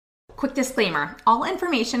Quick disclaimer, all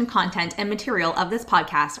information, content, and material of this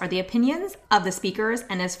podcast are the opinions of the speakers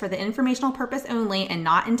and is for the informational purpose only and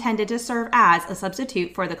not intended to serve as a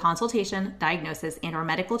substitute for the consultation, diagnosis, and/or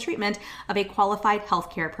medical treatment of a qualified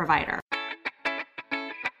healthcare provider.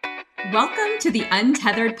 Welcome to the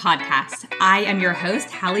Untethered Podcast. I am your host,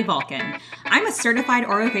 Hallie Vulcan. I'm a certified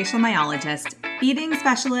orofacial myologist, feeding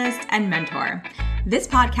specialist, and mentor. This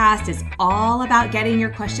podcast is all about getting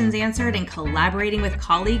your questions answered and collaborating with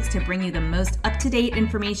colleagues to bring you the most up-to-date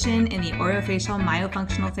information in the orofacial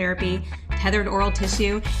myofunctional therapy, tethered oral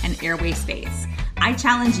tissue, and airway space. I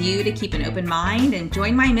challenge you to keep an open mind and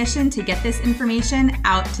join my mission to get this information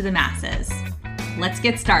out to the masses. Let's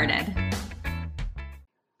get started.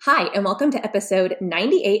 Hi, and welcome to episode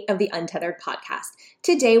 98 of the Untethered Podcast.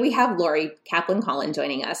 Today we have Lori Caplan-Colon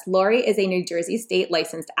joining us. Lori is a New Jersey State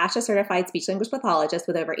licensed ASHA-certified speech-language pathologist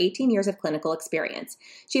with over 18 years of clinical experience.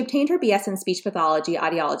 She obtained her BS in speech pathology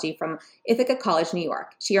audiology from Ithaca College, New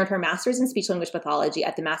York. She earned her master's in speech-language pathology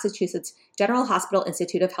at the Massachusetts General Hospital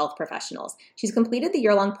Institute of Health Professionals. She's completed the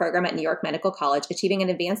year-long program at New York Medical College, achieving an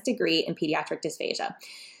advanced degree in pediatric dysphagia.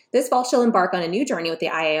 This fall, she'll embark on a new journey with the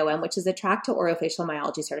IAOM, which is a track to orofacial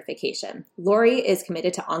myology certification. Lori is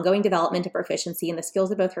committed to ongoing development and proficiency in the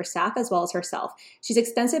skills of both her staff as well as herself. She's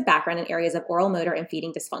extensive background in areas of oral motor and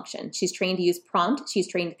feeding dysfunction. She's trained to use prompt. She's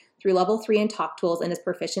trained through level 3 in talk tools and is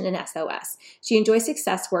proficient in SOS. She enjoys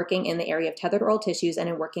success working in the area of tethered oral tissues and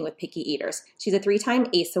in working with picky eaters. She's a 3-time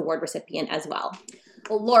ACE Award recipient as well.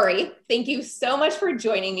 Well, Lori, thank you so much for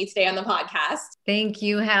joining me today on the podcast. Thank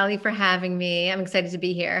you, Hallie, for having me. I'm excited to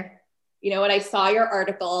be here. You know, when I saw your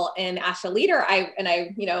article in ASHA Leader, I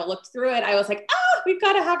looked through it. I was like, we've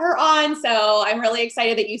got to have her on. So I'm really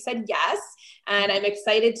excited that you said yes. And I'm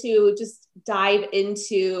excited to just dive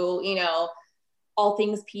into, all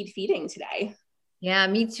things ped feeding today. Yeah,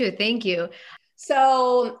 me too. Thank you.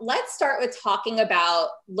 So let's start with talking about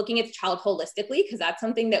looking at the child holistically, because that's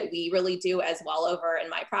something that we really do as well over in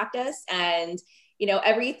my practice. And,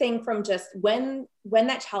 everything from just when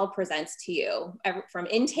that child presents to you, from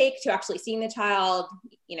intake to actually seeing the child,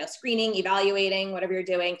 screening, evaluating, whatever you're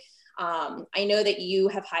doing. I know that you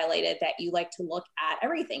have highlighted that you like to look at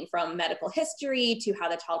everything from medical history to how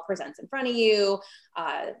the child presents in front of you,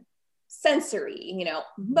 sensory,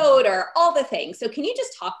 motor, all the things. So can you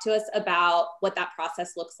just talk to us about what that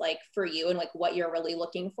process looks like for you and like what you're really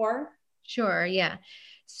looking for? Sure. Yeah.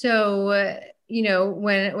 So,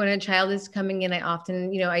 when a child is coming in, I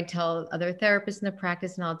often, I tell other therapists in the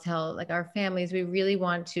practice and I'll tell like our families, we really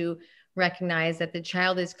want to recognize that the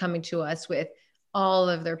child is coming to us with all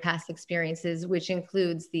of their past experiences, which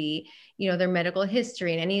includes their medical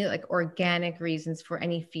history and any like organic reasons for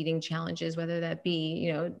any feeding challenges, whether that be,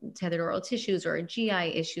 tethered oral tissues or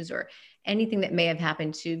GI issues or anything that may have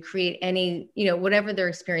happened to create any, whatever their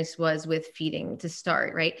experience was with feeding to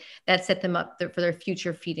start, right? That set them up for their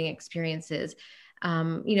future feeding experiences.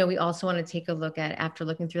 We also want to take a look at, after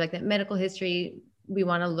looking through like that medical history, we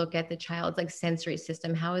want to look at the child's like sensory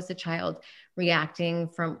system. How is the child reacting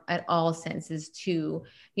at all senses to,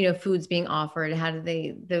 foods being offered? How do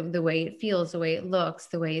they, the way it feels, the way it looks,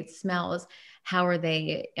 the way it smells, how are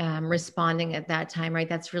they responding at that time, right?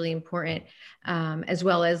 That's really important. As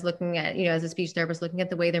well as looking at, as a speech therapist, looking at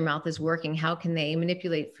the way their mouth is working. How can they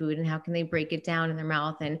manipulate food and how can they break it down in their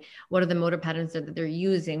mouth? And what are the motor patterns that they're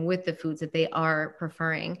using with the foods that they are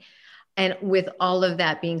preferring? And with all of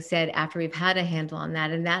that being said, after we've had a handle on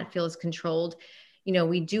that and that feels controlled,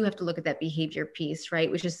 we do have to look at that behavior piece,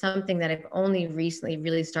 right? Which is something that I've only recently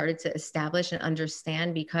really started to establish and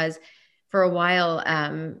understand, because for a while,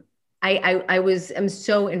 I'm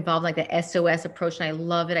so involved in like the SOS approach and I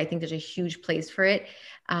love it. I think there's a huge place for it.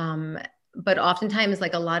 But oftentimes,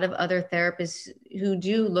 like a lot of other therapists who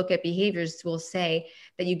do look at behaviors will say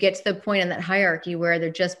that you get to the point in that hierarchy where they're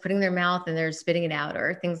just putting their mouth and they're spitting it out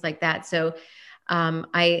or things like that. So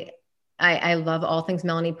I love all things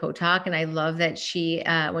Melanie Potok, and I love that she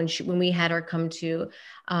when we had her come to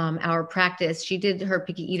our practice, she did her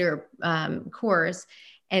picky eater course.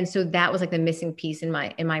 And so that was like the missing piece in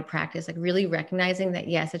my practice, like really recognizing that,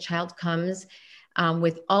 yes, a child comes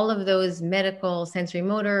with all of those medical sensory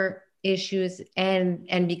motor issues.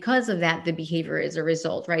 And because of that, the behavior is a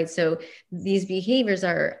result, right? So these behaviors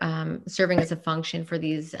are serving as a function for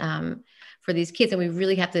these kids. And we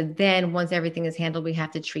really have to then, once everything is handled, we have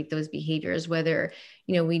to treat those behaviors, whether,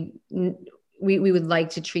 we would like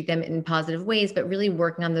to treat them in positive ways, but really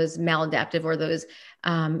working on those maladaptive or those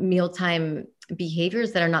mealtime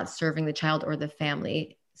behaviors that are not serving the child or the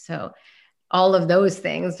family. So all of those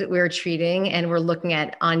things that we're treating and we're looking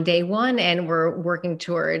at on day one, and we're working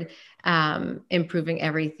toward improving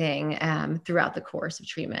everything throughout the course of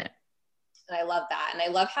treatment. And I love that. And I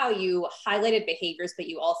love how you highlighted behaviors, but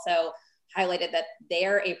you also highlighted that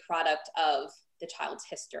they're a product of the child's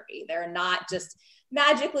history. They're not just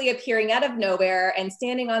magically appearing out of nowhere and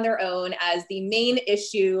standing on their own as the main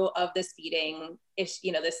issue of this feeding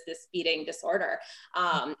issue, this feeding disorder.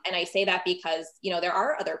 And I say that because, there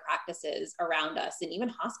are other practices around us and even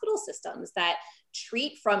hospital systems that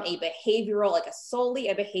treat from a behavioral, like solely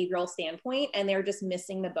a behavioral standpoint, and they're just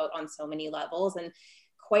missing the boat on so many levels. And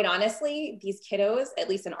quite honestly, these kiddos, at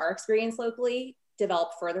least in our experience locally,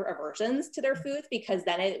 develop further aversions to their foods because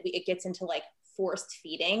then it gets into like forced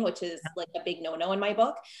feeding, which is like a big no-no in my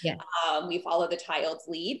book. Yeah. We follow the child's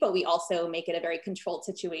lead, but we also make it a very controlled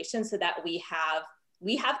situation so that we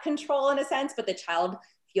have control in a sense, but the child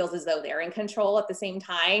feels as though they're in control at the same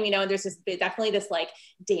time, and there's just definitely this like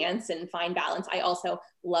dance and fine balance. I also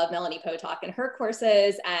love Melanie Potok and her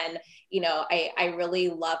courses. And, I really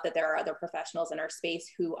love that there are other professionals in our space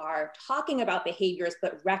who are talking about behaviors,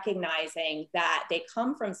 but recognizing that they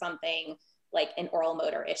come from something like an oral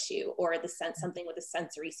motor issue or something with the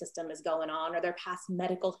sensory system is going on, or their past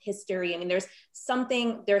medical history. I mean, there's some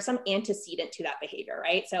antecedent to that behavior,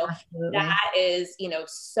 right? So absolutely. That is,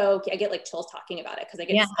 so I get like chills talking about it because I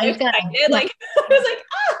get so excited. Like, I was like,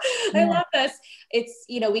 I love this. It's,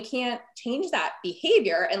 we can't change that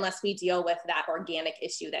behavior unless we deal with that organic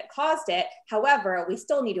issue that caused it. However, we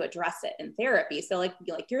still need to address it in therapy. So like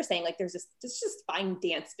you're saying, like there's just fine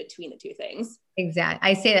dance between the two things. Exactly.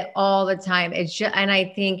 I say that all the time. It's just, and I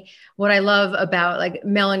think what I love about like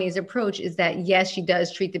Melanie's approach is that yes, she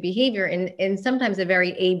does treat the behavior in sometimes a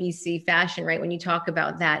very ABC fashion, right? When you talk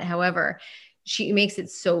about that, however, she makes it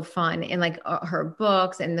so fun and like her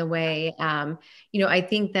books and the way, I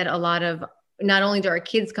think that a lot of, not only do our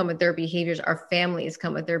kids come with their behaviors, our families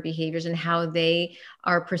come with their behaviors and how they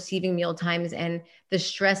are perceiving meal times and the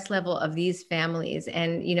stress level of these families.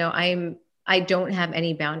 And, I don't have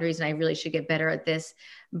any boundaries and I really should get better at this,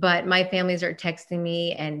 but my families are texting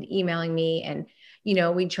me and emailing me and,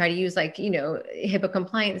 we try to use like, HIPAA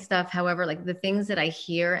compliant stuff. However, like the things that I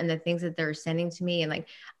hear and the things that they're sending to me and like,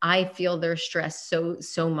 I feel their stress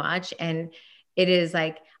so much. And it is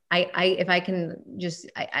like, if I can just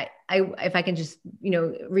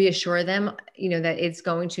reassure them, that it's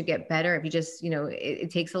going to get better. If you just,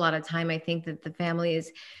 it takes a lot of time. I think that the family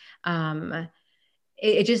is,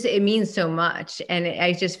 it means so much. And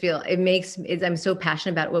I just feel I'm so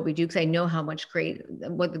passionate about what we do because I know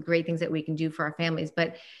what the great things that we can do for our families,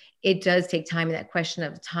 but it does take time. And that question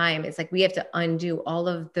of time, it's like, we have to undo all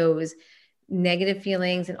of those negative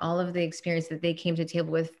feelings and all of the experience that they came to the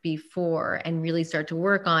table with before and really start to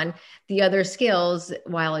work on the other skills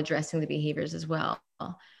while addressing the behaviors as well.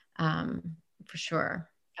 For sure.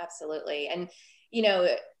 Absolutely. And,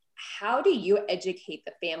 how do you educate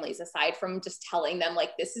the families aside from just telling them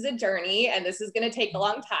like, this is a journey and this is going to take a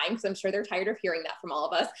long time? Because I'm sure they're tired of hearing that from all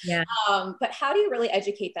of us. Yeah. But how do you really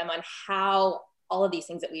educate them on how all of these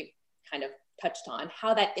things that we've kind of touched on,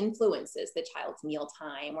 how that influences the child's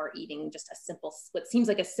mealtime or eating just what seems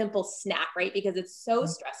like a simple snack, right? Because it's so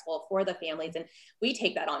stressful for the families. And we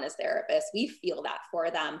take that on as therapists. We feel that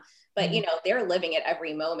for them, but they're living it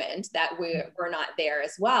every moment that we're not there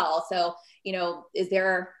as well. So,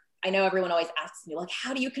 I know everyone always asks me like,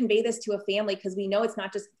 how do you convey this to a family? Because we know it's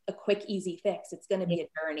not just a quick, easy fix. It's going to be a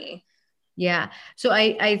journey. Yeah. So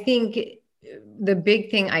I think the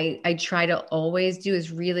big thing I try to always do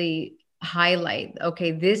is really highlight,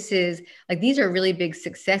 okay, these are really big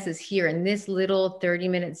successes here in this little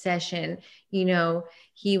 30-minute session.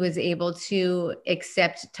 He was able to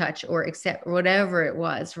accept touch or accept whatever it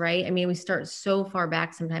was, right? I mean, we start so far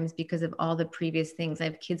back sometimes because of all the previous things. I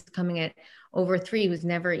have kids coming at over 3 who's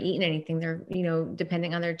never eaten anything. They're,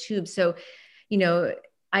 depending on their tube. So,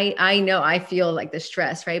 I know I feel like the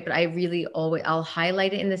stress, right? But I really I'll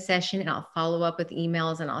highlight it in the session and I'll follow up with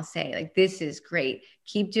emails and I'll say like, this is great.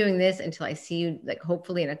 Keep doing this until I see you, like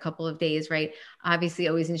hopefully in a couple of days, right? Obviously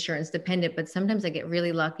always insurance dependent, but sometimes I get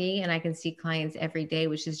really lucky and I can see clients every day,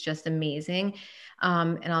 which is just amazing.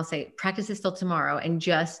 And I'll say, practice this till tomorrow and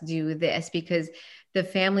just do this because the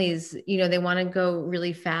families, they want to go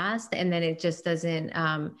really fast and then it just doesn't,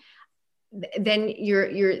 then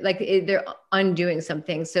you're like, they're undoing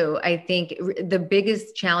something. So I think the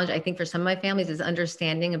biggest challenge, I think for some of my families is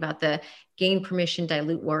understanding about the gain permission,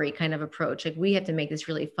 dilute worry kind of approach. Like we have to make this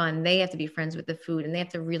really fun. They have to be friends with the food and they have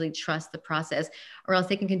to really trust the process or else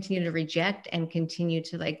they can continue to reject and continue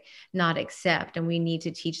to like not accept. And we need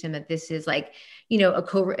to teach them that this is like,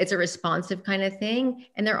 it's a responsive kind of thing.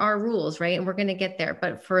 And there are rules, right? And we're going to get there.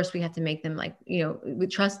 But first we have to make them like,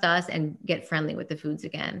 trust us and get friendly with the foods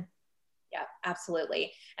again. Yeah,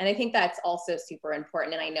 absolutely. And I think that's also super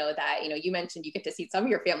important. And I know that, you mentioned you get to see some of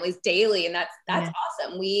your families daily, and that's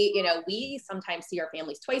awesome. We sometimes see our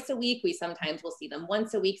families twice a week. We sometimes will see them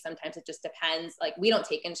once a week. Sometimes it just depends. Like, we don't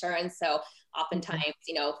take insurance. So oftentimes,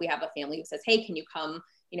 if we have a family who says, hey, can you come,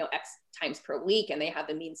 X times per week, and they have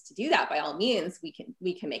the means to do that, by all means, we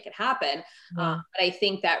can make it happen. But I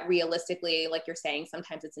think that realistically, like you're saying,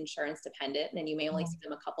 sometimes it's insurance dependent, and you may only see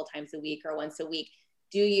them a couple times a week or once a week.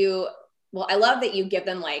 Well, I love that you give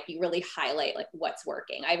them, like, you really highlight like what's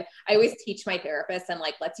working. I always teach my therapists, and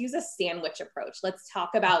like, let's use a sandwich approach. Let's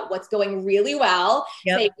talk about what's going really well.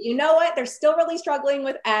 Say, you know what, they're still really struggling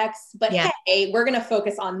with X, but hey, we're going to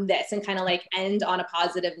focus on this, and kind of like end on a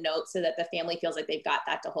positive note so that the family feels like they've got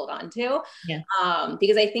that to hold on to.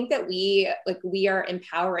 Because I think that we are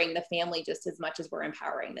empowering the family just as much as we're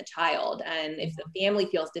empowering the child. And if the family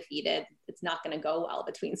feels defeated, it's not going to go well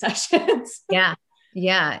between sessions.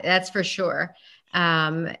 Yeah, that's for sure. So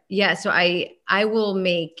I will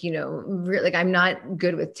make, like, I'm not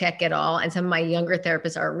good with tech at all. And some of my younger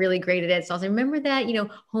therapists are really great at it. So I'll say, remember that,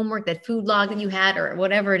 homework, that food log that you had, or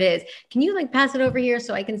whatever it is, can you like pass it over here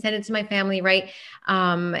so I can send it to my family? Right.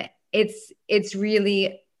 It's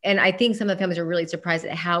really, and I think some of the families are really surprised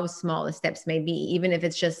at how small the steps may be, even if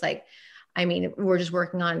it's just like, we're just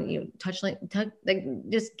working on, touch, like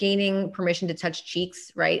just gaining permission to touch cheeks.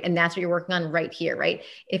 Right. And that's what you're working on right here. Right.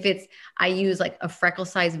 If I use like a freckle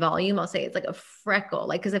size volume, I'll say it's like a freckle.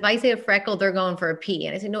 Like, cause if I say a freckle, they're going for a P,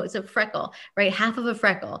 and I say, no, it's a freckle, right? Half of a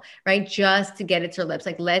freckle, right? Just to get it to their lips,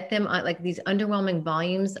 like let them, like these underwhelming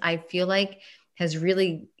volumes, I feel like has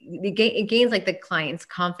really, it gains like the client's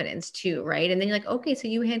confidence too. Right. And then you're like, okay, so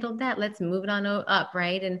you handled that, let's move it on up.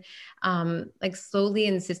 Right. And like slowly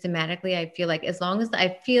and systematically, I feel like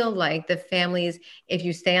I feel like the families, if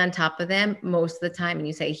you stay on top of them most of the time and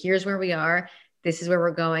you say, here's where we are, this is where we're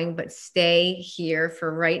going, but stay here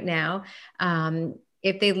for right now.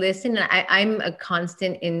 If they listen, and I'm a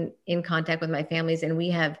constant in contact with my families, and we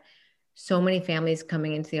have so many families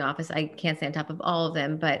coming into the office. I can't stay on top of all of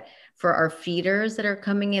them, but for our feeders that are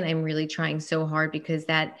coming in, I'm really trying so hard, because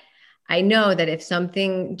I know that if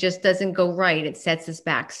something just doesn't go right, it sets us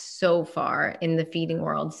back so far in the feeding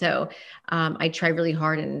world. So I try really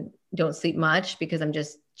hard and don't sleep much, because I'm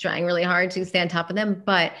just trying really hard to stay on top of them.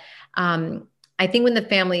 But I think when the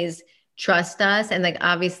families trust us, and like,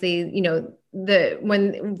 obviously,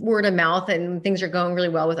 when word of mouth and things are going really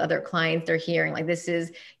well with other clients, they're hearing like, this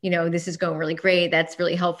is going really great. That's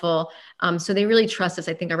really helpful. So they really trust us.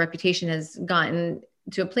 I think our reputation has gotten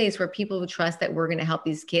to a place where people trust that we're going to help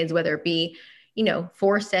these kids, whether it be,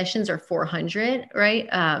 4 sessions or 400,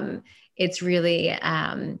 right? It's really,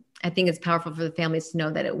 I think it's powerful for the families to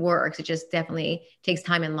know that it works. It just definitely takes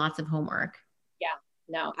time and lots of homework. Yeah,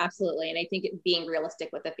 no, absolutely. And I think being realistic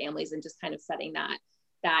with the families and just kind of setting that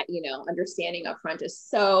understanding up front is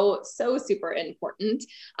so super important.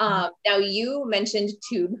 Now, you mentioned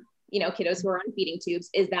tube, kiddos who are on feeding tubes.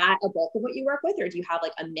 Is that a bulk of what you work with, or do you have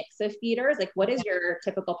like a mix of feeders? Like, what is your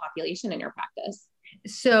typical population in your practice?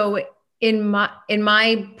 So in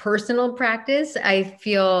my personal practice, I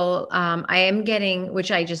feel I am getting,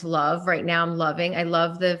 which I just love right now. I'm loving. I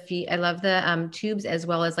love the tubes, as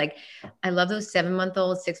well as like, I love those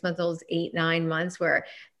 7-month-olds, 6-month-olds, 8, 9 months, where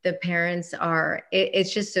the parents are.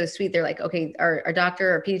 It's just so sweet. They're like, okay, our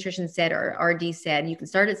doctor or pediatrician said, or RD said, you can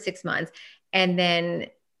start at 6 months, and then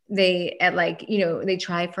they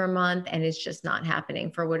try for a month, and it's just not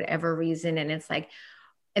happening for whatever reason, and it's like,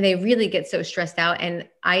 and they really get so stressed out. And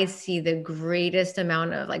I see the greatest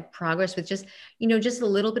amount of like progress with just a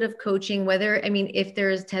little bit of coaching, if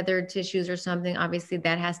there's tethered tissues or something, obviously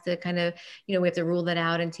that has to kind of, we have to rule that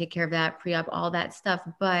out and take care of that pre-op, all that stuff.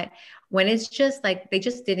 But when it's just like, they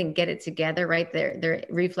just didn't get it together, right? Their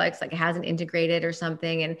reflex, like, hasn't integrated or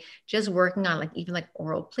something, and just working on like, even like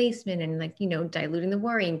oral placement, and like, diluting the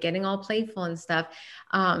worry and getting all playful and stuff.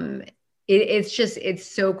 It's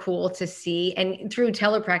so cool to see. And through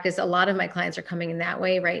telepractice, a lot of my clients are coming in that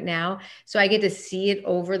way right now. So I get to see it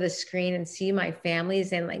over the screen and see my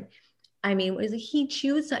families, and like, he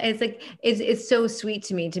chews. It's like, it's so sweet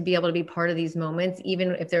to me to be able to be part of these moments,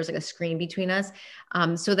 even if there's like a screen between us.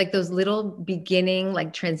 So like those little beginning,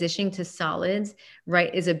 like transitioning to solids,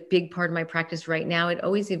 right, is a big part of my practice right now. It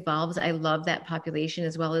always evolves. I love that population,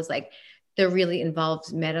 as well as like the really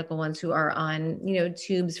involved medical ones who are on,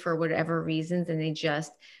 tubes for whatever reasons, and they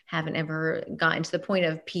just haven't ever gotten to the point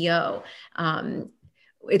of PO.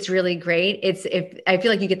 It's really great. I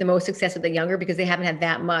feel like you get the most success with the younger, because they haven't had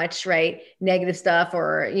that much, right, negative stuff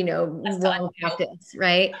or, wrong practice,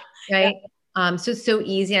 right? Right. So it's so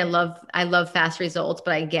easy. I love fast results,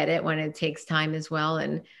 but I get it when it takes time as well.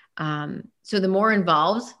 And So the more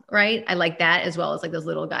involved, right? I like that as well as like those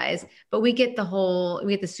little guys, but we get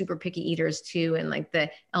the super picky eaters too. And like the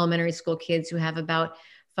elementary school kids who have about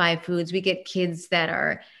 5 foods. We get kids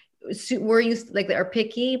that we're used like are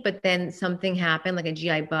picky, but then something happened like a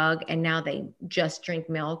GI bug and now they just drink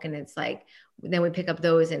milk. And it's like, then we pick up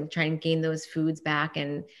those and try and gain those foods back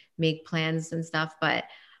and make plans and stuff. But,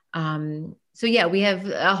 so yeah, we have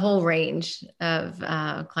a whole range of,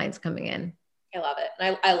 clients coming in. I love it.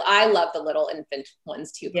 And I love the little infant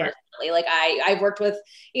ones too, personally. Yeah. Like I've worked with,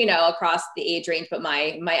 across the age range, but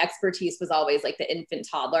my expertise was always like the infant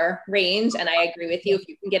toddler range. And I agree with you. If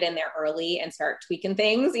you can get in there early and start tweaking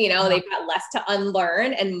things, they've got less to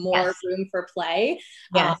unlearn and more room for play.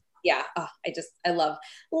 Yes. I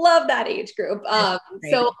love that age group.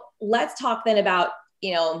 So let's talk then about,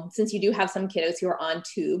 since you do have some kiddos who are on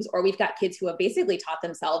tubes, or we've got kids who have basically taught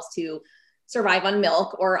themselves to survive on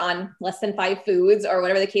milk or on less than 5 foods or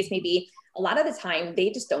whatever the case may be, a lot of the time they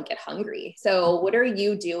just don't get hungry. So what are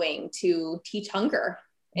you doing to teach hunger?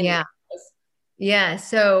 Yeah.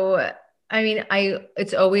 So, I mean,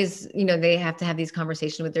 it's always, they have to have these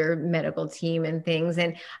conversations with their medical team and things.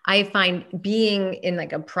 And I find being in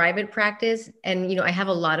like a private practice and, I have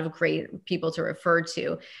a lot of great people to refer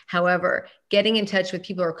to. However, getting in touch with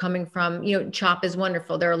people who are coming from, CHOP is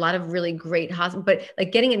wonderful. There are a lot of really great hospitals, but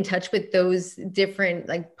like getting in touch with those different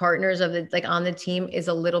like partners of on the team is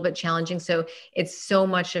a little bit challenging. So it's so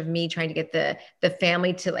much of me trying to get the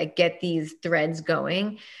family to like get these threads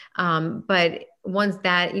going. But once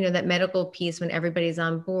that, that medical piece, when everybody's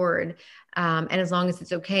on board, and as long as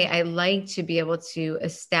it's okay, I like to be able to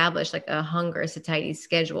establish like a hunger satiety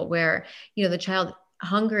schedule where, the child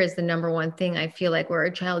hunger is the number one thing I feel like where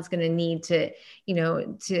a child is going to need to,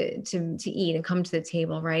 to eat and come to the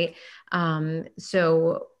table. Right.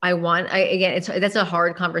 So that's a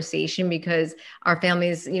hard conversation because our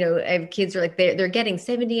families, I have kids are like, they're getting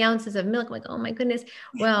 70 ounces of milk. I'm like, oh my goodness.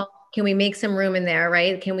 Well, can we make some room in there?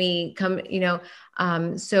 Right. Can we come,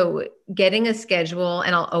 so getting a schedule,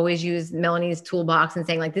 and I'll always use Melanie's toolbox and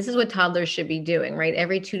saying like, this is what toddlers should be doing, right?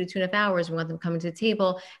 Every 2 to 2.5 hours, we want them coming to the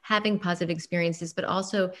table, having positive experiences, but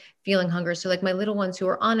also feeling hunger. So like my little ones who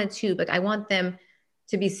are on a tube, like I want them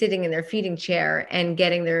to be sitting in their feeding chair and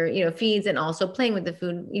getting their, feeds and also playing with the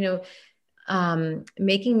food,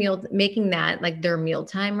 making that like their meal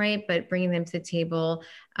time, right? But bringing them to the table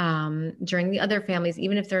during the other families,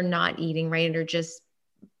 even if they're not eating, right? And they're just,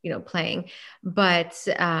 playing. But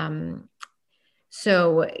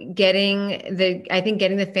so getting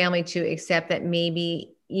the family to accept that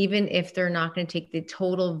maybe even if they're not going to take the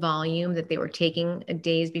total volume that they were taking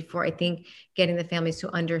days before, I think getting the families to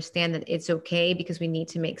understand that it's okay because we need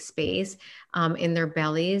to make space in their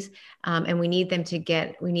bellies. And we need them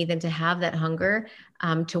to have that hunger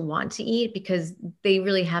to want to eat because they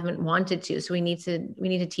really haven't wanted to. So we need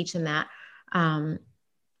to teach them that.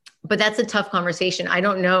 But that's a tough conversation. I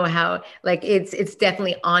don't know how, like, it's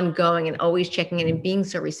definitely ongoing and always checking in and being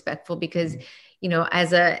so respectful because,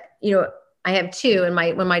 I have 2 and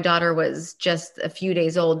when my daughter was just a few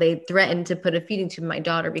days old, they threatened to put a feeding tube in my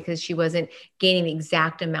daughter because she wasn't gaining the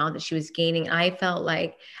exact amount that she was gaining. I felt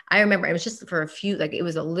like, I remember it was just for a few, like it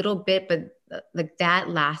was a little bit, but like that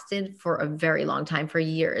lasted for a very long time, for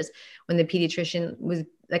years, when the pediatrician was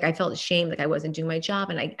like, I felt ashamed, like I wasn't doing my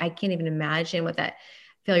job. And I can't even imagine what that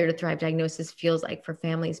failure to thrive diagnosis feels like for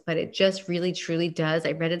families, but it just really, truly does.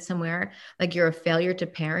 I read it somewhere, like you're a failure to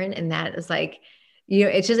parent. And that is like,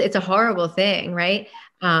 it's a horrible thing. Right.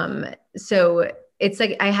 So it's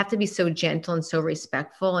like, I have to be so gentle and so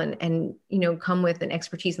respectful and, come with an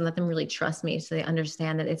expertise and let them really trust me. So they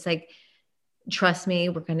understand that it's like, trust me,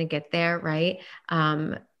 we're going to get there. Right.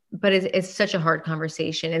 But it's such a hard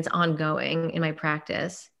conversation. It's ongoing in my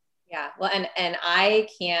practice. Yeah. Well, and I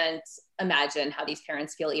can't imagine how these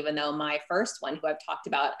parents feel, even though my first one, who I've talked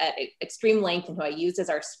about at extreme length and who I used as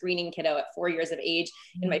our screening kiddo at 4 years of age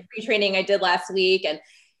in my pre-training I did last week. And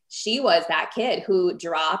she was that kid who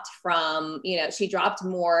dropped from, she dropped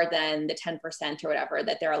more than the 10% or whatever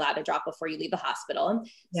that they're allowed to drop before you leave the hospital.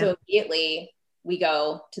 Yeah. So immediately we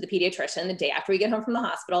go to the pediatrician the day after we get home from the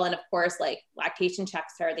hospital. And of course, like lactation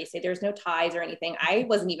checks her, they say there's no ties or anything. I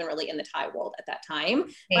wasn't even really in the tie world at that time,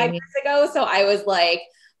 5 years ago. So I was like,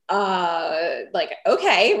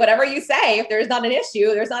 okay, whatever you say, if there's not an issue,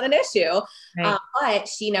 there's not an issue. Right. But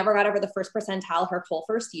she never got over the first percentile her whole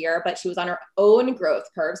first year, but she was on her own growth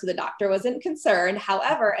curve. So the doctor wasn't concerned.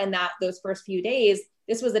 However, in those first few days,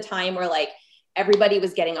 this was a time where like everybody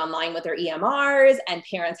was getting online with their EMRs and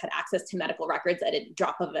parents had access to medical records at a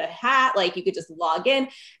drop of a hat. Like you could just log in,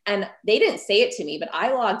 and they didn't say it to me, but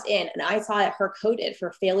I logged in and I saw it, her coded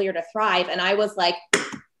for failure to thrive. And I was like,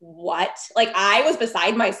 what? Like I was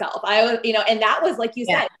beside myself. I was, and that was, like you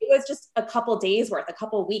said, it was just a couple days worth, a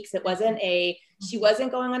couple weeks. It wasn't she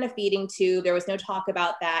wasn't going on a feeding tube. There was no talk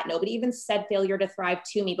about that. Nobody even said failure to thrive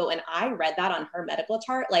to me. But when I read that on her medical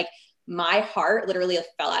chart, like my heart literally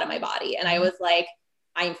fell out of my body. And I was like,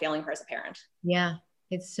 I am failing her as a parent. Yeah.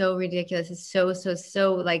 It's so ridiculous. It's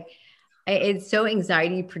so like, it's so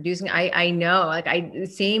anxiety producing. I know, like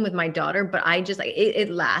same with my daughter, but I just like, it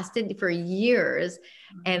lasted for years.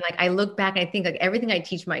 And like, I look back and I think like everything I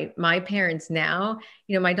teach my parents now,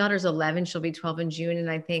 my daughter's 11, she'll be 12 in June.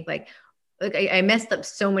 And I think like I messed up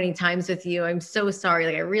so many times with you. I'm so sorry.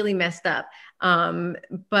 Like I really messed up.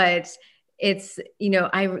 But it's,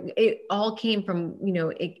 it all came from,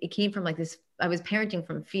 it came from like this, I was parenting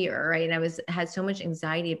from fear, right? And had so much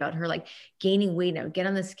anxiety about her, like gaining weight. And I would get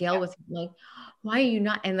on the scale with like, why are you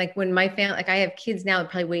not? And like when my family, like I have kids now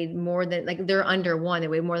that probably weighed more than, like they're under 1, they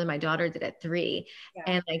weigh more than my daughter did at 3. Yeah.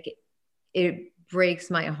 And like, it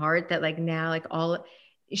breaks my heart that like now, like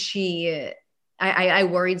I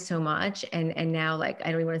worried so much. And now like,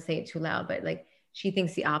 I don't even want to say it too loud, but like, she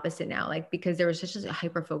thinks the opposite now, like, because there was such a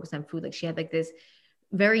hyper focus on food. Like she had like this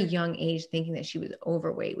very young age thinking that she was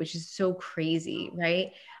overweight, which is so crazy.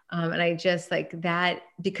 Right. And I just like that,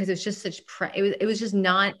 because it's just such, it was just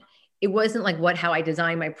not, it wasn't like how I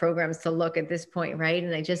designed my programs to look at this point. Right.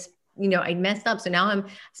 And I just, I messed up. So now I'm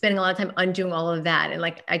spending a lot of time undoing all of that. And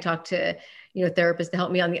like, I talked to, therapists to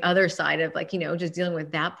help me on the other side of like, just dealing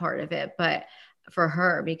with that part of it. But for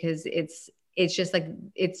her, because it's just like,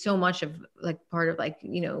 it's so much of like part of like,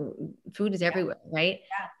 food is everywhere. Right.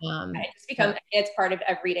 Yeah. It's part of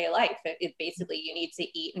everyday life. It basically, you need to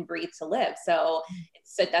eat and breathe to live. So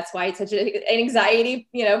that's why it's such an anxiety,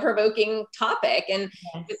 provoking topic. And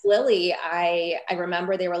with Lily, I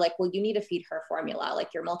remember they were like, well, you need to feed her formula.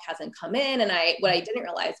 Like your milk hasn't come in. And what I didn't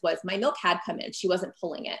realize was my milk had come in. She wasn't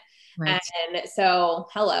pulling it. Right. And so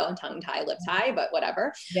hello, tongue tie, lip tie, but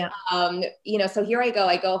whatever. Yeah. So here I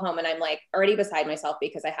go home and I'm like already beside myself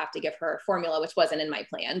because I have to give her formula, which wasn't in my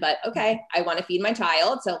plan, but okay, I want to feed my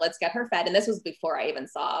child. So let's get her fed. And this was before I even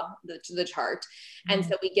saw the chart. And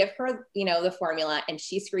so we give her, the formula and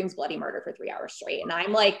she screams bloody murder for 3 hours straight. And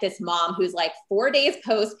I'm like this mom who's like 4 days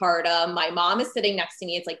postpartum. My mom is sitting next to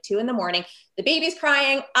me. It's like 2 a.m. The baby's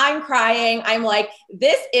crying. I'm crying. I'm like,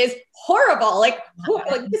 this is horrible. Like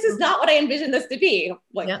this is not what I envisioned this to be.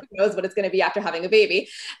 Like who knows what it's going to be after having a baby.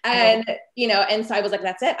 And, and so I was like,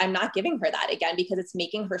 that's it. I'm not giving her that again because it's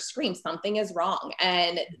making her scream. Something is wrong.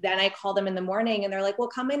 And then I call them in the morning and they're like, well,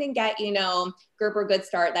 come in and get, Gerber Good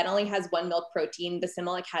Start. That only has 1 milk protein. The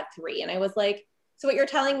Similac had 3. And I was like, so what you're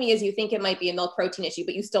telling me is you think it might be a milk protein issue,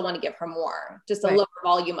 but you still want to give her more, just a lower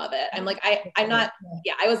volume of it. I'm like, I'm not,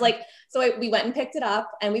 I was like, we went and picked it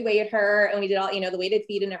up and we weighed her and we did all, the weighted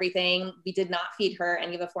feed and everything. We did not feed her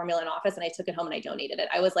any of the formula in office and I took it home and I donated it.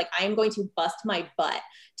 I was like, I'm going to bust my butt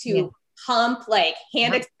to pump, like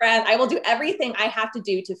hand express. I will do everything I have to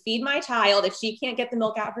do to feed my child if she can't get the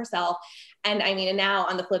milk out herself. And I mean, and now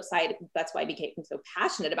on the flip side, that's why I became so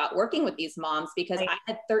passionate about working with these moms because I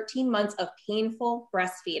had 13 months of painful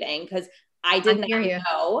breastfeeding because I did not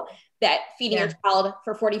know that feeding your child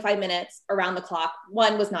for 45 minutes around the clock,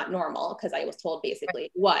 one, was not normal because I was told basically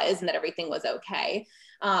it was and that everything was okay.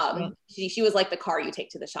 She was like the car you take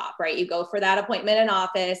to the shop, right? You go for that appointment in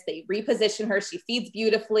office, they reposition her, she feeds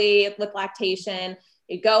beautifully with lactation.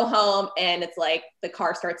 You go home and it's like the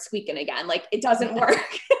car starts squeaking again. Like it doesn't work.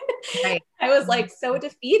 Right. I was like so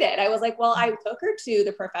defeated. I was like, well, I took her to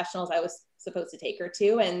the professionals I was supposed to take her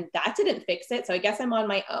to, and that didn't fix it. So I guess I'm on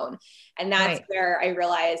my own. And that's where I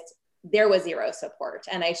realized there was zero support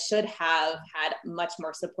and I should have had much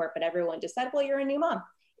more support, but everyone just said, well, you're a new mom.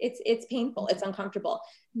 It's painful. It's uncomfortable.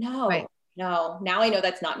 No, now I know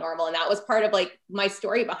that's not normal. And that was part of like my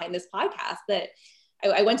story behind this podcast that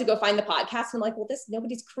I went to go find the podcast and I'm like, well,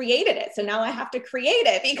 nobody's created it. So now I have to create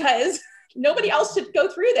it because nobody else should go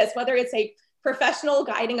through this, whether it's a professional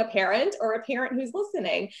guiding a parent or a parent who's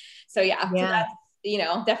listening. So so that's,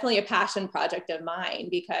 definitely a passion project of mine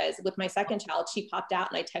because with my second child, she popped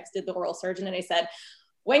out and I texted the oral surgeon and I said,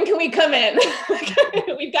 when can we come in?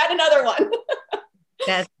 We've got another one.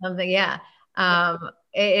 That's something. Yeah.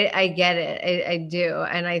 I get it. I do.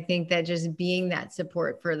 And I think that just being that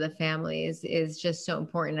support for the families is just so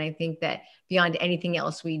important. I think that beyond anything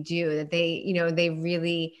else we do, that they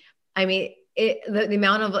really, I mean, the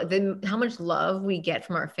amount of how much love we get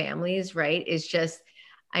from our families, right, is just,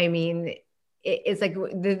 I mean, it's like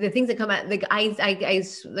the things that come out, like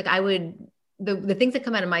the things that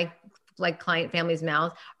come out of my like client families'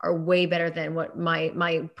 mouths are way better than what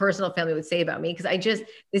my personal family would say about me. Cause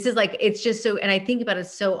this is like, it's just so, and I think about it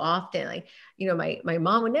so often, like, you know, my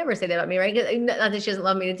mom would never say that about me, right? Not that she doesn't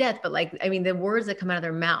love me to death, but like, I mean, the words that come out of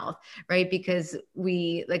their mouth, right? Because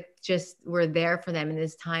we like, we're there for them in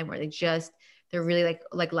this time where they're really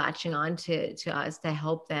like latching on to us to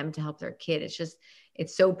help them, to help their kid.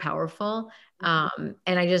 It's so powerful. And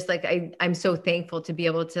I just like, I'm so thankful to be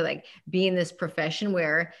able to like be in this profession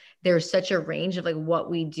where there's such a range of like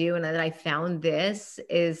what we do. And that I found this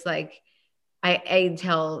is like,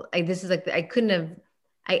 this is like, I couldn't have,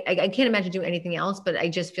 I can't imagine doing anything else, but I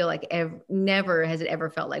just feel like never has it ever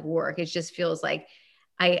felt like work. It just feels like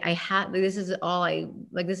I have, like, this is all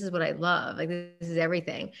this is what I love. Like, this is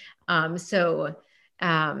everything. I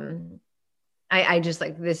just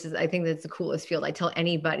like, I think that's the coolest field. I tell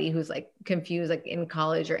anybody who's like confused, like in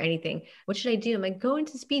college or anything, what should I do? I'm like, go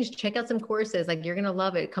into speech, check out some courses. Like, you're going to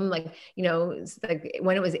love it. Come, like, you know, it's like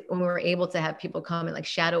when we were able to have people come and like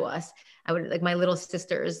shadow us, I would like my little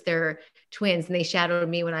sisters, they're twins, and they shadowed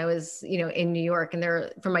me when I was, you know, in New York, and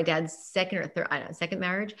they're from my dad's second or third, I don't know, second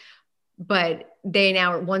marriage. But they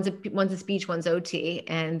now one's a speech, one's OT,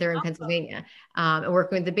 and they're in Pennsylvania, and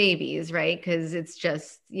working with the babies. Right. Cause it's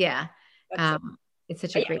just, yeah. It's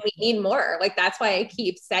such a great, we need more. Like, that's why I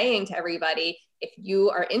keep saying to everybody, if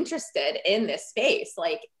you are interested in this space,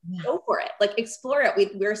 like, go for it, like, explore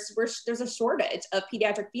it. There's a shortage of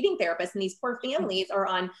pediatric feeding therapists, and these poor families are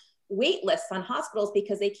on wait lists on hospitals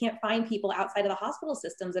because they can't find people outside of the hospital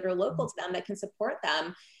systems that are local to them that can support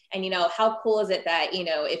them. And, you know, how cool is it that, you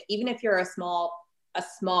know, even if you're a small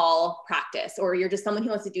practice, or you're just someone who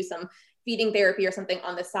wants to do some feeding therapy or something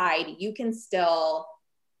on the side, you can still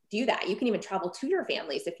do that. You can even travel to your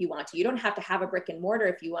families if you want to. You don't have to have a brick and mortar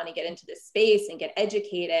if you want to get into this space and get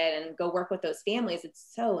educated and go work with those families.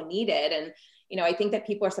 It's so needed. And, you know, I think that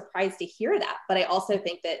people are surprised to hear that, but I also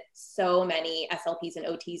think that so many SLPs and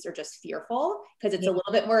OTs are just fearful because it's a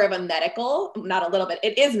little bit more of a medical, not a little bit,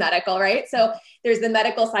 it is medical, right? So there's the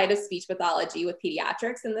medical side of speech pathology with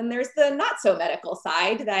pediatrics, and then there's the not so medical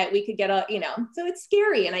side that we could get so it's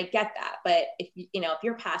scary, and I get that. But if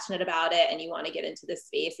you're passionate about it and you want to get into this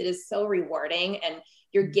space, it is so rewarding, and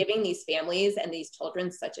you're giving these families and these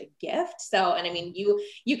children such a gift. So, and I mean,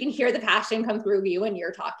 you can hear the passion come through you when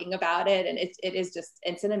you're talking about it. And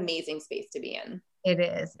it's an amazing space to be in. It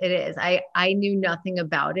is. I knew nothing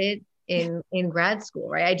about it in grad school,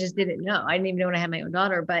 right? I just didn't know. I didn't even know when I had my own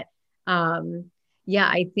daughter, but, yeah,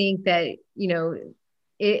 I think that, you know,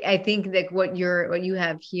 I think that what you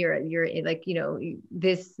have here, you're like, you know,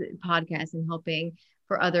 this podcast and helping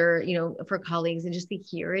for other, you know, for colleagues, and just to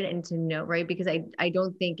hear it and to know, right? Because I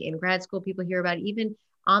don't think in grad school people hear about it, even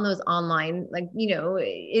on those online, like, you know,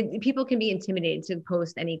 people can be intimidated to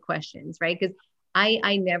post any questions, right? Because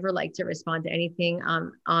I never like to respond to anything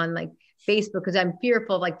on like Facebook, because I'm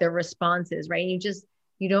fearful of like their responses, right?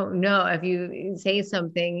 You don't know if you say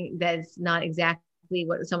something that's not exactly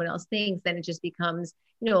what someone else thinks, then it just becomes,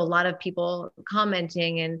 you know, a lot of people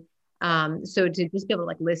commenting. And so to just be able to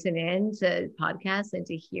like listen in to podcasts and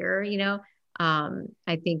to hear, you know,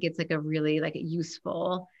 I think it's like a really like a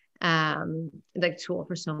useful like tool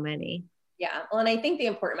for so many. Yeah. Well, and I think the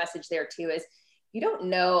important message there too is you don't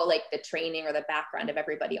know like the training or the background of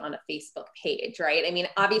everybody on a Facebook page, right? I mean,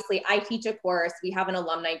 obviously I teach a course, we have an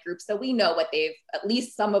alumni group, so we know at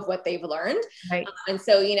least some of what they've learned. Right. And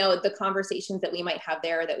so, you know, the conversations that we might have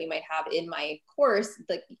there, that we might have in my course,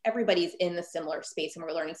 like everybody's in the similar space and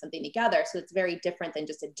we're learning something together. So it's very different than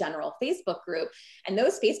just a general Facebook group. And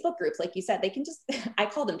those Facebook groups, like you said, they can just, I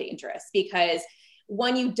call them dangerous, because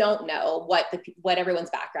one, you don't know what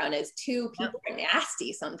everyone's background is. Two, people are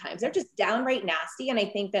nasty sometimes. They're just downright nasty. And I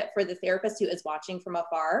think that for the therapist who is watching from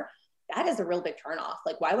afar, that is a real big turnoff.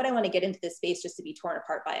 Like, why would I want to get into this space just to be torn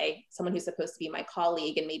apart by someone who's supposed to be my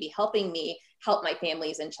colleague and maybe helping me help my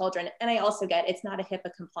families and children? And I also get it's not a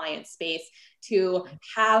HIPAA compliant space to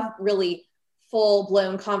have really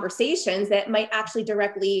full-blown conversations that might actually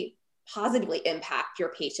directly positively impact your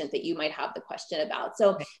patient that you might have the question about.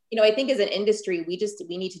 So, you know, I think as an industry, we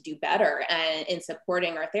need to do better and in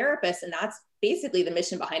supporting our therapists. And that's basically the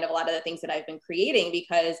mission behind a lot of the things that I've been creating,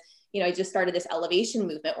 because, you know, I just started this elevation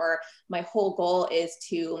movement where my whole goal is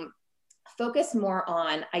to focus more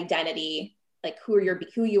on identity, like who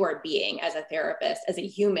you are being as a therapist, as a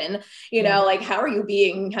human, you know, like how are you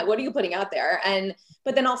being, what are you putting out there?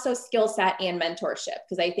 But then also skill set and mentorship,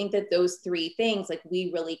 because I think that those three things, like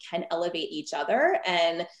we really can elevate each other.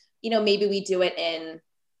 And, you know, maybe we do it in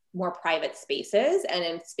more private spaces and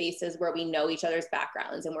in spaces where we know each other's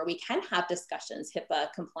backgrounds and where we can have discussions,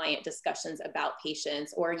 HIPAA compliant discussions about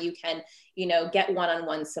patients, or you can, you know, get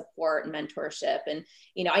one-on-one support and mentorship. And,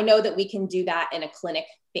 you know, I know that we can do that in a clinic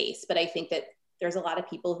base, but I think that there's a lot of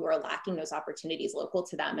people who are lacking those opportunities local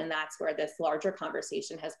to them. And that's where this larger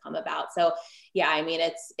conversation has come about. So yeah, I mean,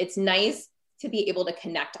 it's nice to be able to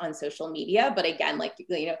connect on social media. But again, like,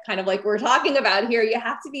 you know, kind of like we're talking about here, you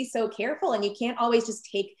have to be so careful, and you can't always just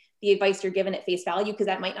take the advice you're given at face value, because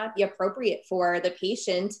that might not be appropriate for the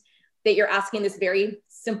patient that you're asking this very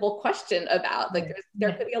simple question about. Like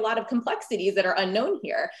there could be a lot of complexities that are unknown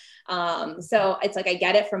here. So it's like, I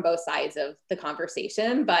get it from both sides of the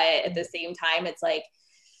conversation, but at the same time, it's like,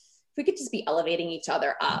 if we could just be elevating each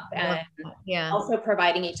other up and also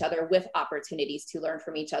providing each other with opportunities to learn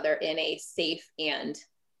from each other in a safe and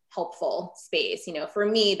helpful space. You know, for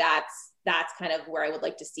me, that's kind of where I would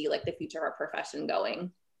like to see like the future of our profession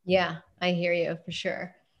going. Yeah, I hear you for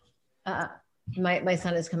sure. My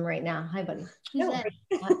son is coming right now. Hi, buddy. Say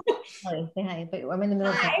hi. But I'm in the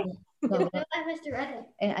middle of something.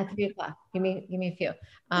 At 3:00. Give me a few.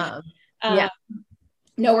 Yeah.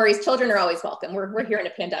 No worries. Children are always welcome. We're here in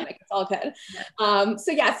a pandemic. It's all good.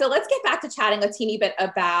 So let's get back to chatting a teeny bit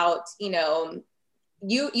about, you know,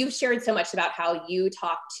 you've shared so much about how you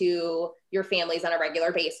talk to your families on a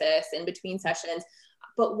regular basis in between sessions.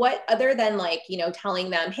 But what, other than like, you know, telling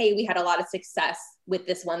them, hey, we had a lot of success with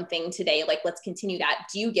this one thing today, like, let's continue that.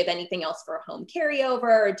 Do you give anything else for home carryover?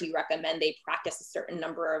 Or do you recommend they practice a certain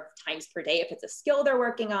number of times per day if it's a skill they're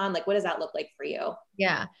working on? Like, what does that look like for you?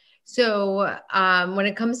 Yeah. So when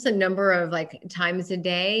it comes to number of like times a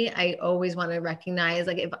day, I always want to recognize,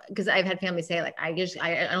 like, because I've had families say like, I don't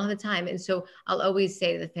have the time. And so I'll always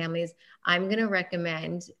say to the families, I'm going to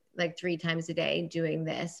recommend like 3 times a day doing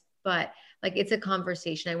this, but like, it's a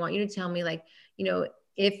conversation. I want you to tell me, like, you know,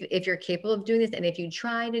 if you're capable of doing this, and if you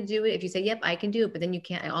try to do it, if you say, yep, I can do it, but then you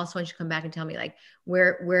can't, I also want you to come back and tell me like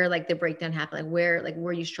where like the breakdown happened, like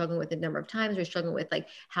where you struggling with the number of times, or struggling with like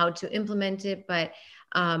how to implement it. But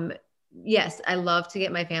yes, I love to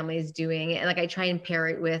get my families doing it. And like, I try and pair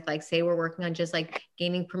it with, like, say we're working on just like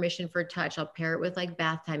gaining permission for touch. I'll pair it with like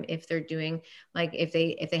bath time. If they're doing, like, if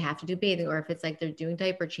they have to do bathing, or if it's like they're doing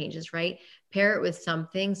diaper changes, right? Pair it with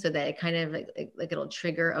something so that it kind of like it'll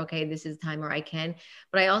trigger, okay, this is time where I can.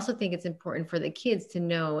 But I also think it's important for the kids to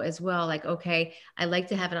know as well, like, okay, I like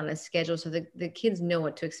to have it on a schedule so the kids know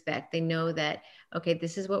what to expect. They know that, okay,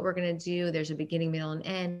 this is what we're going to do. There's a beginning, middle, and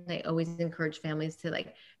end. I always encourage families to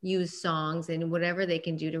like use songs and whatever they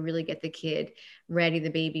can do to really get the kid ready, the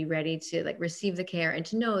baby ready to like receive the care, and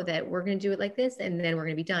to know that we're going to do it like this, and then we're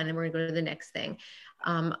going to be done, and we're going to go to the next thing.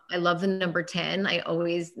 I love the number 10. I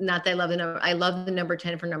love the number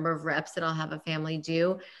 10 for number of reps that I'll have a family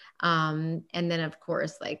do. And then of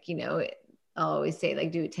course, like, you know, I'll always say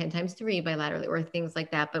like do 10 times 3 bilaterally, or things like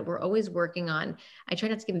that. But we're always working on, I try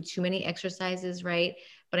not to give them too many exercises, right?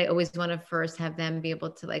 But I always want to first have them be able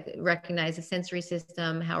to like recognize the sensory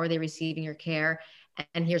system. How are they receiving your care?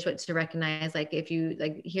 And here's what to recognize. Like, if you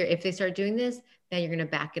like here, if they start doing this, then you're going to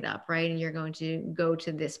back it up, right? And you're going to go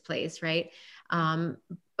to this place, right?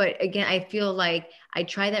 But again, I feel like I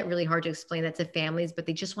try that really hard to explain that to families, but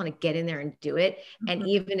they just want to get in there and do it. Mm-hmm. And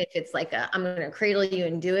even if it's like, I'm going to cradle you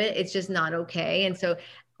and do it, it's just not okay. And so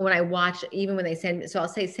when I watch, even when they so I'll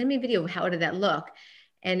say, send me a video of how did that look?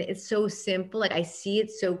 And it's so simple. Like, I see it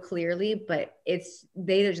so clearly, but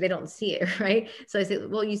they don't see it. Right. So I say,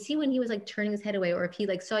 well, you see when he was like turning his head away, or if he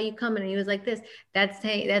like saw you coming and he was like this, that's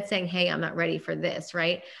saying, hey, I'm not ready for this.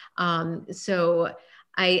 Right. So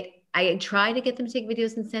I try to get them to take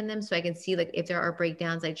videos and send them so I can see like if there are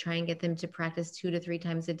breakdowns. I try and get them to practice 2 to 3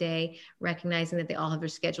 times a day, recognizing that they all have their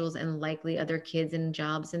schedules and likely other kids and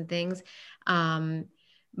jobs and things.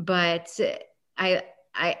 But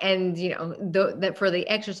and you know, that for the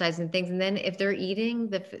exercise and things. And then if they're eating,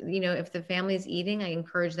 if the family's eating, I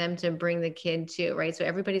encourage them to bring the kid too, right? So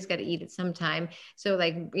everybody's got to eat at some time. So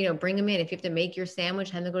like, you know, bring them in. If you have to make your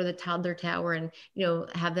sandwich, have them go to the toddler tower and, you know,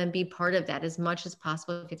 have them be part of that as much as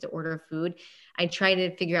possible. If you have to order food, I try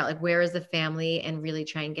to figure out like, where is the family, and really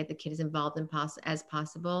try and get the kids involved as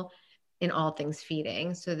possible in all things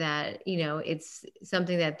feeding, so that, you know, it's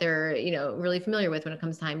something that they're, you know, really familiar with when it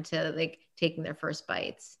comes time to like taking their first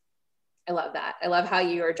bites. I love that. I love how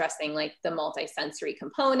you're addressing like the multisensory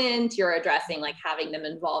component. You're addressing like having them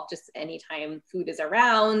involved just anytime food is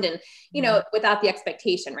around, and, you know, without the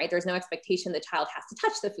expectation, right? There's no expectation the child has to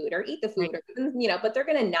touch the food or eat the food, or, you know, but they're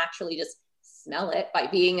going to naturally just smell it by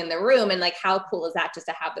being in the room. And like, how cool is that, just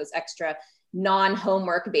to have those extra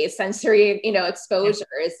non-homework based sensory, you know, exposures,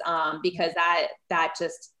 because that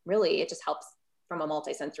just really, it just helps from a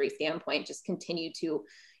multisensory standpoint, just continue to,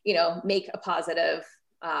 make a positive,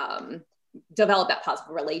 develop that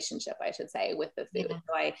positive relationship, I should say, with the food. Yeah.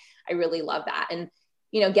 So I really love that. And,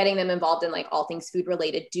 getting them involved in like all things food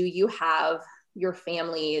related. Do you have your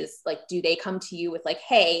families, like, do they come to you with like,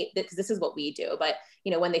 hey, because this is what we do, but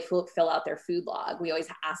when they fill out their food log, we always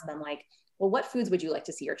ask them like, well, what foods would you like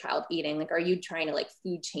to see your child eating? Like, are you trying to like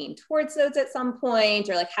food chain towards those at some point?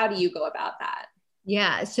 Or like, how do you go about that?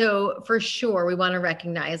 Yeah. So for sure, we want to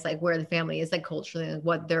recognize like where the family is, like culturally, like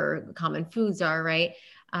what their common foods are. Right.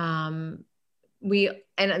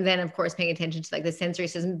 And then of course paying attention to like the sensory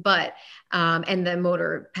system, but, and the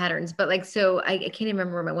motor patterns, but like, so I can't even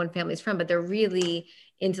remember where my one family is from, but they're really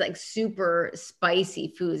into like super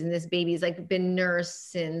spicy foods. And this baby's like been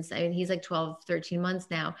nursed since, he's like 12, 13 months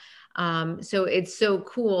now. So it's so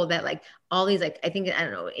cool that like all these, like, I think, I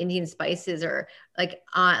don't know, Indian spices are like,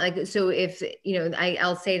 so if,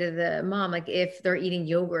 I'll say to the mom, like if they're eating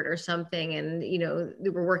yogurt or something and,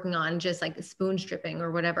 we're working on just like spoon stripping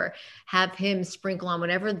or whatever, have him sprinkle on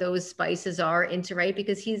whatever those spices are into, right?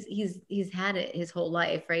 Because he's had it his whole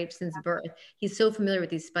life, right? Since birth, he's so familiar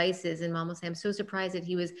with these spices. And mom will say, I'm so surprised that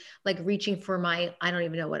he was like reaching for I don't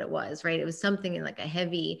even know what it was, right? It was something in like a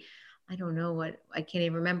heavy, I don't know what, I can't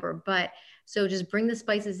even remember, but so just bring the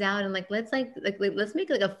spices out and like, let's make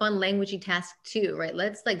like a fun languagey task too, right?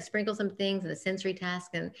 Let's like sprinkle some things and a sensory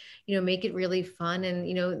task and, make it really fun.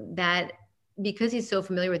 And, that because he's so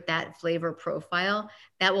familiar with that flavor profile,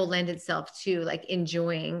 that will lend itself to like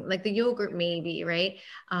enjoying like the yogurt maybe, right?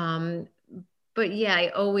 But yeah, I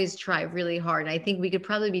always try really hard. And I think we could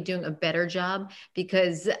probably be doing a better job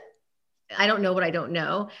because I don't know what I don't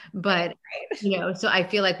know, but, so I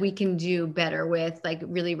feel like we can do better with like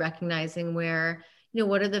really recognizing where,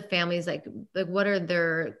 what are the families like what are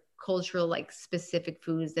their cultural, like specific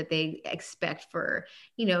foods that they expect for,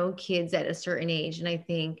 kids at a certain age. And I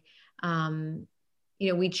think,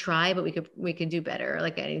 we try, but we could do better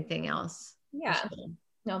like anything else. Yeah. Sure.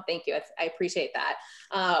 No, thank you. I appreciate that.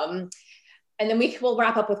 And then we'll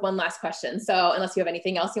wrap up with one last question. So unless you have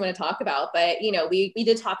anything else you want to talk about, but we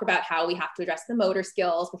did talk about how we have to address the motor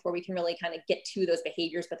skills before we can really kind of get to those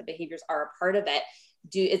behaviors, but the behaviors are a part of it.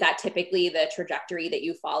 Is that typically the trajectory that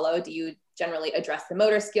you follow? Do you generally address the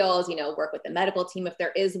motor skills, work with the medical team if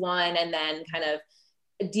there is one, and then kind of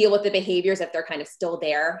deal with the behaviors if they're kind of still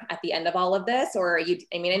there at the end of all of this? Or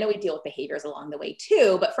I know we deal with behaviors along the way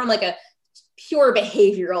too, but from like a pure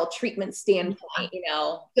behavioral treatment standpoint,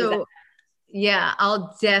 So yeah,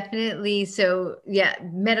 I'll definitely. So yeah,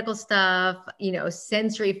 medical stuff,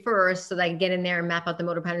 sensory first, so that I can get in there and map out the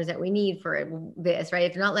motor patterns that we need for this, right?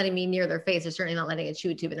 If they're not letting me near their face, they're certainly not letting a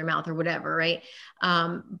chew tube in their mouth or whatever, right?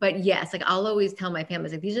 But yes, like I'll always tell my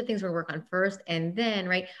families, like these are things we're gonna work on first. And then,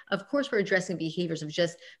 right, of course, we're addressing behaviors of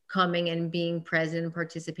just coming and being present and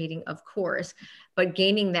participating, of course. But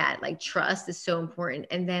gaining that like trust is so important.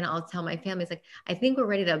 And then I'll tell my families, like, I think we're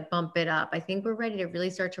ready to bump it up. I think we're ready to really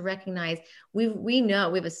start to recognize we know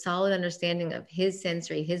we have a solid understanding of his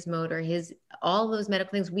sensory, his motor, all those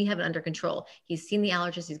medical things. We have it under control. He's seen the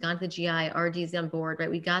allergist, he's gone to the GI, RD's on board,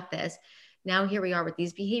 right? We got this. Now here we are with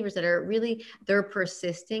these behaviors that are really, they're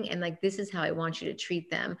persisting. And like, this is how I want you to treat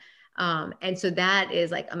them. And so that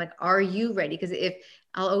is like, I'm like, are you ready? Because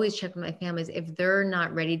I'll always check with my families, if they're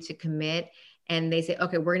not ready to commit and they say,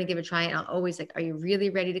 okay, we're going to give it a try. And I'll always like, are you really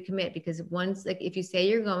ready to commit? Because once, like, if you say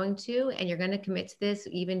you're going to, and you're going to commit to this,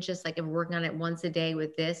 even just like if we're working on it once a day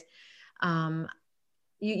with this,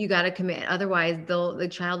 you got to commit. Otherwise the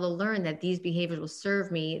child will learn that these behaviors will serve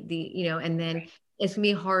me, and then it's gonna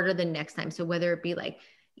be harder the next time. So whether it be like,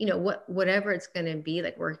 whatever it's going to be,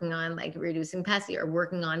 like working on like reducing passy or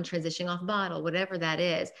working on transitioning off bottle, whatever that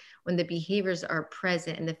is, when the behaviors are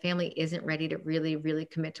present and the family isn't ready to really, really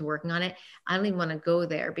commit to working on it, I don't even want to go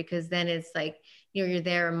there, because then it's like, you're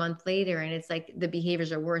there a month later and it's like the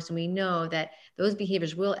behaviors are worse. And we know that those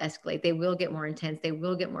behaviors will escalate. They will get more intense. They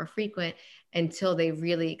will get more frequent until they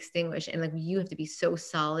really extinguish. And like, you have to be so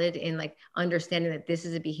solid in like understanding that this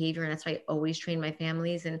is a behavior. And that's why I always train my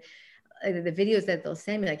families. And the videos that they'll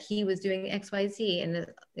send me, like he was doing XYZ and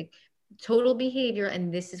like total behavior.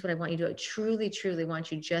 And this is what I want you to do. I truly, truly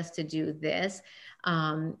want you just to do this.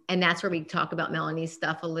 And that's where we talk about Melanie's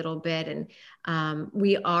stuff a little bit. And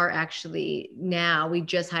we are actually now, we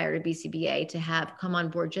just hired a BCBA to come on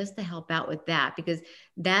board just to help out with that, because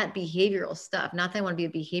that behavioral stuff, not that I want to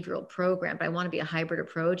be a behavioral program, but I want to be a hybrid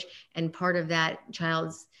approach. And part of that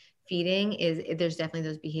child's feeding is there's definitely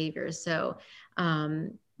those behaviors. So,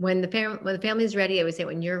 when the family is ready, I would say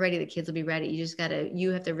when you're ready, the kids will be ready. You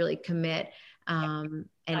have to really commit and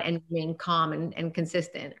remain calm and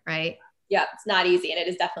consistent, right? Yeah, it's not easy. And it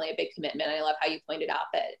is definitely a big commitment. I love how you pointed out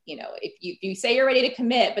that, if you say you're ready to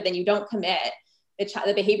commit, but then you don't commit,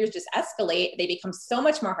 the behaviors just escalate. They become so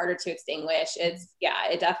much more harder to extinguish.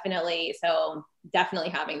 So definitely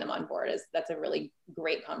having them on board that's a really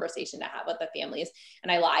great conversation to have with the families.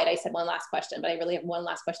 And I lied. I said one last question, but I really have one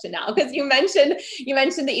last question now, because you mentioned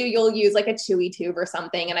that you'll use like a chewy tube or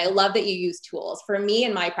something. And I love that you use tools. For me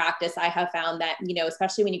in my practice, I have found that,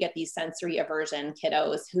 especially when you get these sensory aversion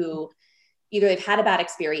kiddos who either they've had a bad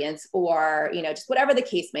experience or, just whatever the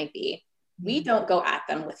case might be, we don't go at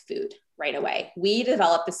them with food right away. We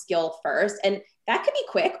develop the skill first, and that could be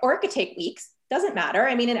quick or it could take weeks. Doesn't matter.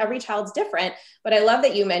 I mean, and every child's different, but I love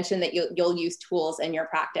that you mentioned that you'll use tools in your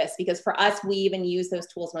practice, because for us, we even use those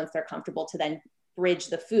tools once they're comfortable to then bridge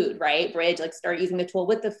the food, right? Like start using the tool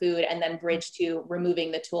with the food and then bridge to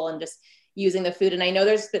removing the tool and just using the food. And I know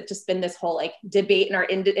there's just been this whole like debate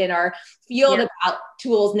in our field about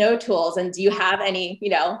tools, no tools. And do you have any,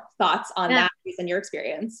 thoughts on that based on your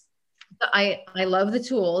experience? I love the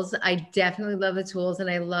tools. I definitely love the tools. And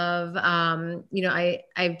I love,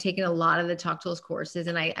 I've taken a lot of the Talk Tools courses,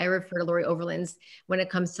 and I refer to Lori Overland's when it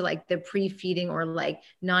comes to like the pre-feeding or like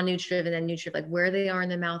non-nutritive and then nutritive, like where they are in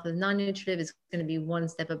the mouth with non-nutritive is going to be one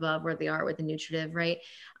step above where they are with the nutritive. Right.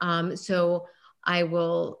 So I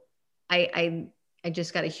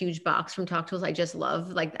just got a huge box from Talk Tools. I just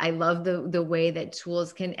love, I love the way that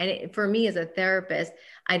tools can, and for me as a therapist,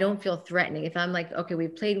 I don't feel threatening. If I'm like, okay, we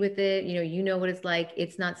played with it, you know what it's like.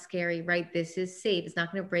 It's not scary, right? This is safe. It's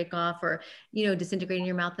not going to break off or, disintegrate in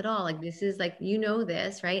your mouth at all. Like this is like,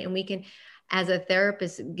 this, right? And we can, as a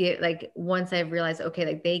therapist, get like, once I've realized, okay,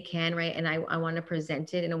 like they can, right? And I want to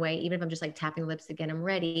present it in a way, even if I'm just like tapping lips again, I'm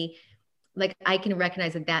ready. Like I can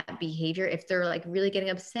recognize that behavior, if they're like really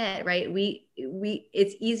getting upset, right?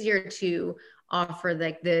 It's easier to offer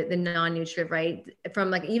like the non-nutritive, right? From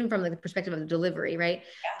like, even from like the perspective of the delivery, right?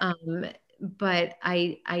 But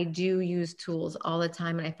I do use tools all the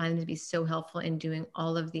time, and I find them to be so helpful in doing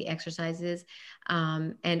all of the exercises.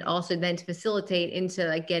 And also then to facilitate into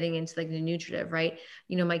like getting into like the nutritive, right?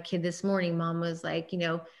 My kid this morning, mom was like,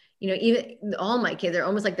 even all my kids are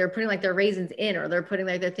almost like they're putting like their raisins in, or they're putting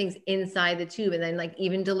like their things inside the tube and then like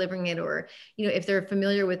even delivering it, or, if they're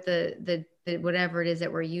familiar with the whatever it is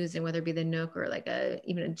that we're using, whether it be the Nook or like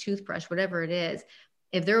even a toothbrush, whatever it is,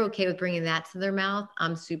 if they're okay with bringing that to their mouth,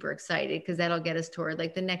 I'm super excited, because that'll get us toward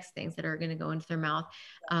like the next things that are going to go into their mouth.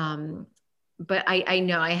 But I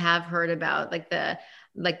know I have heard about like the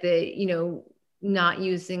not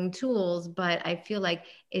using tools, but I feel like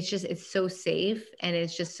it's so safe and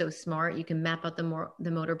it's just so smart. You can map out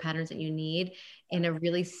the motor patterns that you need in a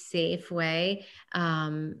really safe way.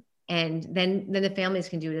 And then the families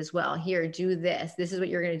can do it as well. Here, do this. This is what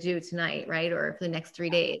you're going to do tonight, right? Or for the next 3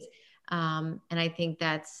 days. And I think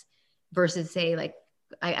that's versus say like,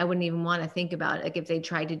 I wouldn't even want to think about it. Like if they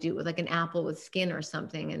tried to do it with like an apple with skin or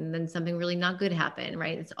something, and then something really not good happened,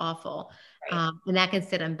 right? It's awful. Right. And that can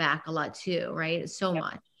set them back a lot too, right? So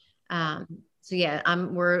much. So yeah,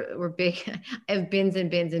 we're big. I have bins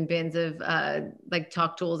and bins and bins of like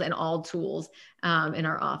Talk Tools and all tools in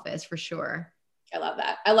our office for sure. I love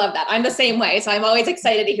that. I'm the same way. So I'm always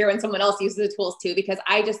excited to hear when someone else uses the tools too, because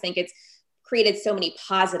I just think it's created so many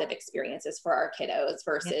positive experiences for our kiddos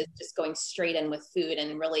versus just going straight in with food.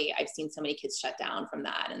 And really, I've seen so many kids shut down from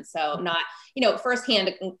that. And so not,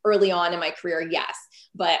 firsthand early on in my career, yes,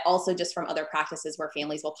 but also just from other practices where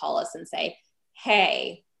families will call us and say,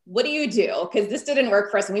 hey, what do you do? Because this didn't work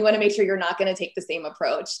for us, and we want to make sure you're not going to take the same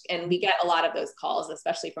approach. And we get a lot of those calls,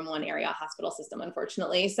 especially from one area hospital system,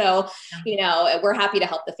 unfortunately. So, we're happy to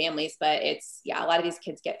help the families, but it's, a lot of these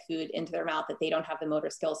kids get food into their mouth that they don't have the motor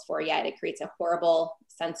skills for yet. It creates a horrible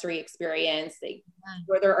sensory experience. They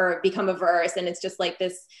further or become averse. And it's just like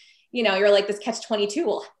this, you're like this catch-22.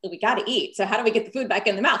 Well, we got to eat. So how do we get the food back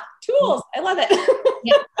in the mouth? Tools. I love it.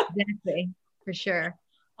 Yeah, exactly. For sure.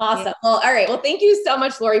 Awesome. Yeah. Well, all right. Well, thank you so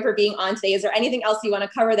much, Lori, for being on today. Is there anything else you want to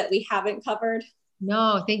cover that we haven't covered?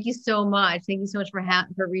 No, thank you so much. Thank you so much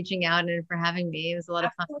for reaching out and for having me. It was a lot of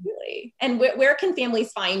fun. Absolutely. And where can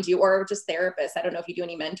families find you, or just therapists? I don't know if you do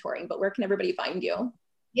any mentoring, but where can everybody find you?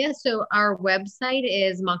 Yeah. So our website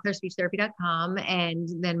is montclairspeechtherapy.com. And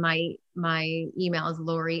then my email is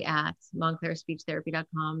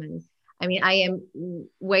lori@montclairspeechtherapy.com. And I mean, I am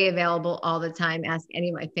way available all the time. Ask any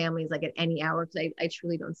of my families, like at any hour, because I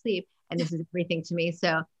truly don't sleep. And this is everything to me.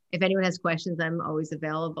 So if anyone has questions, I'm always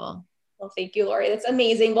available. Well, thank you, Lori. That's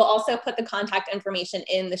amazing. We'll also put the contact information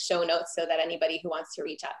in the show notes so that anybody who wants to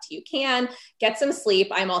reach out to you can get some sleep.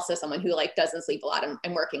 I'm also someone who doesn't sleep a lot. I'm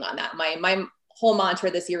working on that. My whole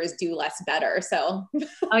mantra this year is do less better. So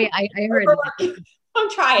oh yeah, I heard that. I'm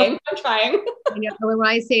trying. You know, when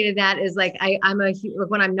I say to that is like,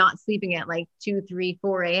 when I'm not sleeping at like 2, 3,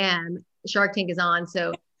 4 a.m., Shark Tank is on.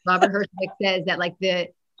 So Robert Herjavec says that like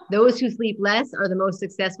those who sleep less are the most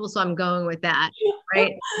successful. So I'm going with that.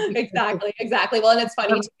 Right. Exactly. Well, and it's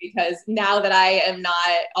funny too, because now that I am not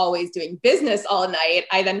always doing business all night,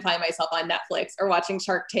 I then find myself on Netflix or watching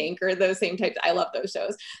Shark Tank or those same types. I love those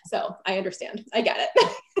shows. So I understand. I get it.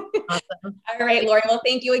 Awesome. All right, Lori. Well,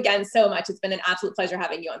 thank you again so much. It's been an absolute pleasure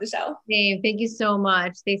having you on the show. Dave, thank you so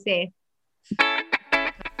much. Stay safe.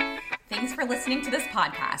 Thanks for listening to this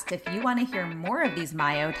podcast. If you want to hear more of these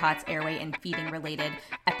Myo, Tots, Airway, and feeding related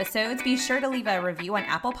episodes, be sure to leave a review on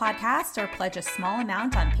Apple Podcasts or pledge a small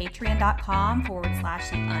amount on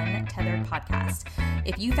patreon.com/the Untethered Podcast.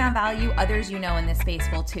 If you found value, others you know in this space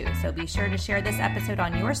will too. So be sure to share this episode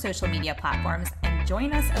on your social media platforms and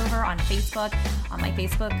join us over on Facebook, on my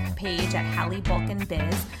Facebook page at Hallie Bulkin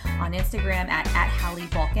Biz, on Instagram at Hallie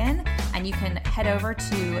Bulkin, and you can head over to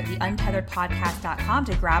theuntetheredpodcast.com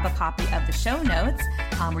to grab a copy of the show notes,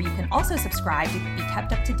 where you can also subscribe to be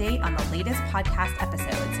kept up to date on the latest podcast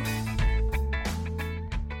episodes.